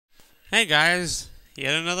Hey guys,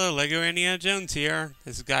 yet another Lego Indiana Jones here.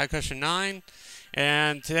 This is Guy Cushion 9,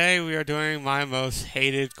 and today we are doing my most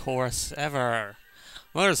hated course ever.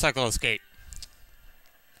 Motorcycle Escape.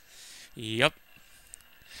 Yep.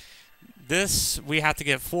 This, we have to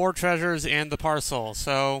get 4 treasures and the parcel,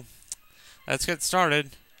 so let's get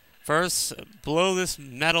started. First, blow this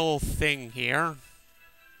metal thing here.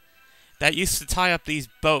 That used to tie up these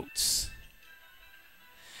boats.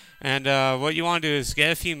 And what you want to do is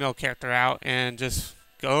get a female character out and just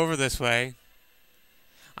go over this way.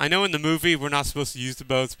 I know in the movie we're not supposed to use the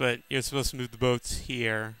boats, but you're supposed to move the boats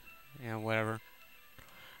here. And whatever.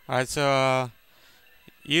 Alright, so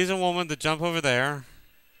use a woman to jump over there.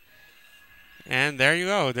 And there you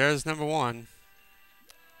go. There's number 1.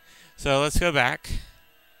 So let's go back.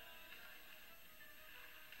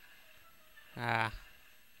 Gotta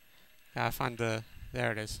find the...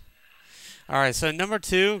 There it is. Alright, so number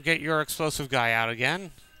 2, get your explosive guy out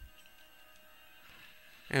again.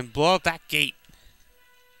 And blow up that gate.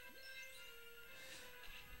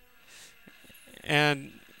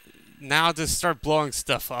 And now just start blowing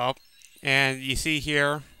stuff up. And you see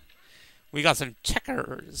here, we got some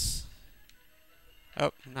checkers.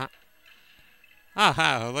 Oh, not.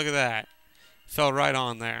 Aha, look at that. Fell right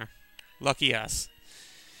on there. Lucky us.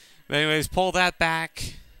 But anyways, pull that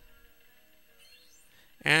back.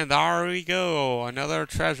 And there we go, another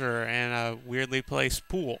treasure and a weirdly placed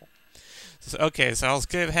pool. So, okay, so let's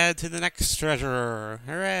get ahead to the next treasure.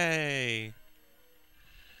 Hooray!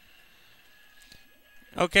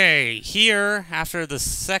 Okay, here, after the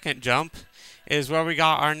second jump, is where we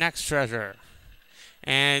got our next treasure.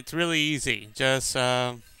 And it's really easy. Just,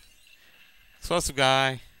 explosive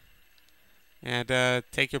guy. And,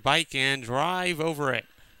 take your bike and drive over it.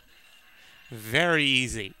 Very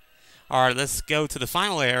easy. Alright, let's go to the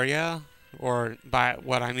final area, or by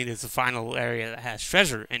what I mean is the final area that has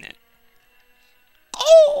treasure in it.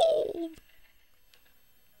 Oh!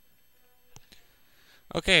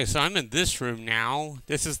 Okay, so I'm in this room now.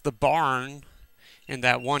 This is the barn in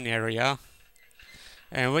that one area.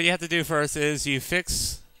 And what you have to do first is you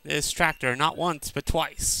fix this tractor, not once, but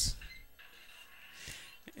twice.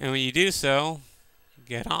 And when you do so,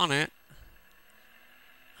 get on it.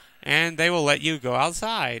 And they will let you go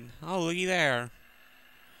outside. Oh, looky there.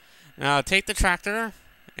 Now, take the tractor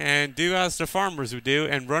and do as the farmers would do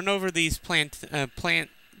and run over these plant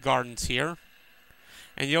gardens here.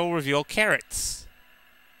 And you'll reveal carrots.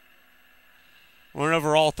 Run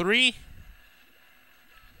over all 3.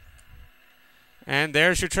 And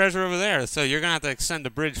there's your treasure over there. So you're going to have to extend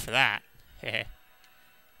the bridge for that.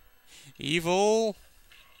 Evil.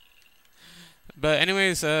 But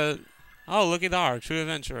anyways, oh, look at our true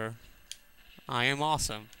adventurer. I am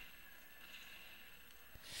awesome.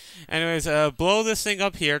 Anyways, blow this thing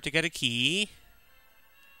up here to get a key.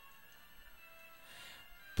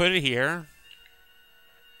 Put it here.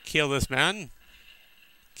 Kill this man.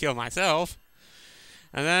 Kill myself.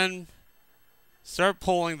 And then start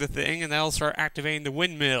pulling the thing and that'll start activating the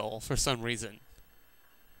windmill for some reason.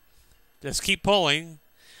 Just keep pulling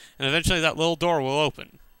and eventually that little door will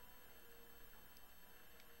open.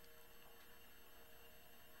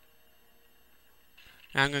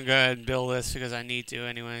 I'm going to go ahead and build this because I need to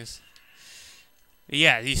anyways.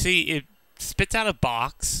 Yeah, you see it spits out a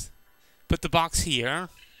box. Put the box here.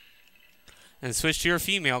 And switch to your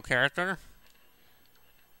female character.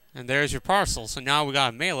 And there's your parcel. So now we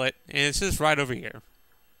got to mail it. And it's just right over here.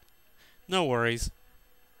 No worries.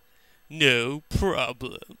 No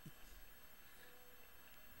problem.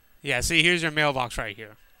 Yeah, see here's your mailbox right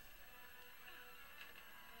here.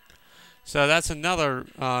 So that's another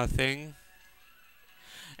thing.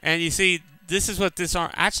 And you see, this is what disarm...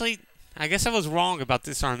 Actually, I guess I was wrong about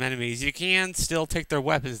disarm enemies. You can still take their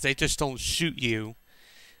weapons. They just don't shoot you.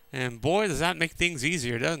 And boy, does that make things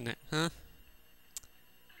easier, doesn't it? Huh?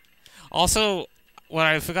 Also, what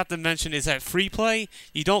I forgot to mention is that free play,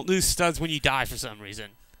 you don't lose studs when you die for some reason.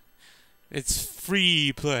 It's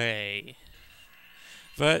free play.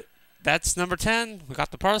 But that's number 10. We got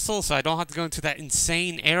the parcel, so I don't have to go into that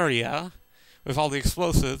insane area with all the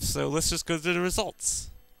explosives. So let's just go to the results.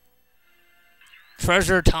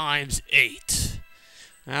 Treasure times 8.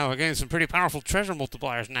 Now we're getting some pretty powerful treasure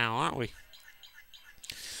multipliers now, aren't we?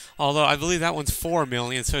 Although I believe that one's 4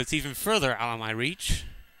 million, so it's even further out of my reach.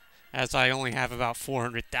 As I only have about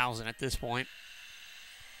 400,000 at this point.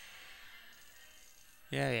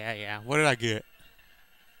 Yeah. What did I get?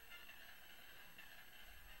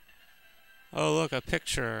 Oh, look, a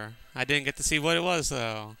picture. I didn't get to see what it was,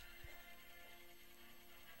 though.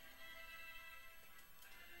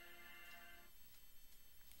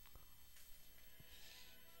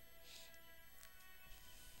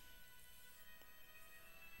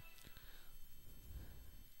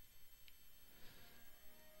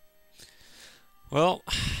 Well,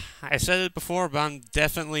 I said it before, but I'm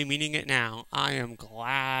definitely meaning it now. I am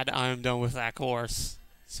glad I'm done with that course.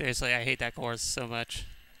 Seriously, I hate that course so much.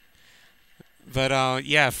 But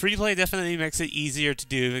yeah, free play definitely makes it easier to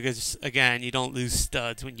do because again, you don't lose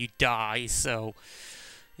studs when you die. So,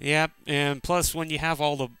 yep. And plus, when you have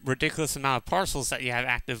all the ridiculous amount of parcels that you have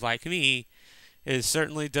active, like me, it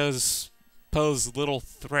certainly does pose little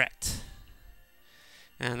threat.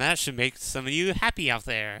 And that should make some of you happy out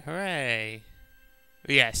there. Hooray!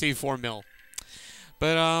 But yeah, see 4 mil.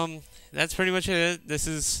 But that's pretty much it. This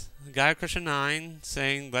is Guy Christian 9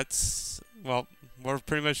 saying well, we're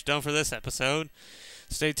pretty much done for this episode.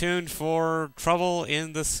 Stay tuned for Trouble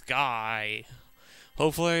in the Sky.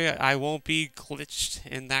 Hopefully I won't be glitched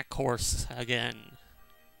in that course again.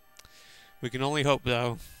 We can only hope,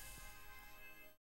 though.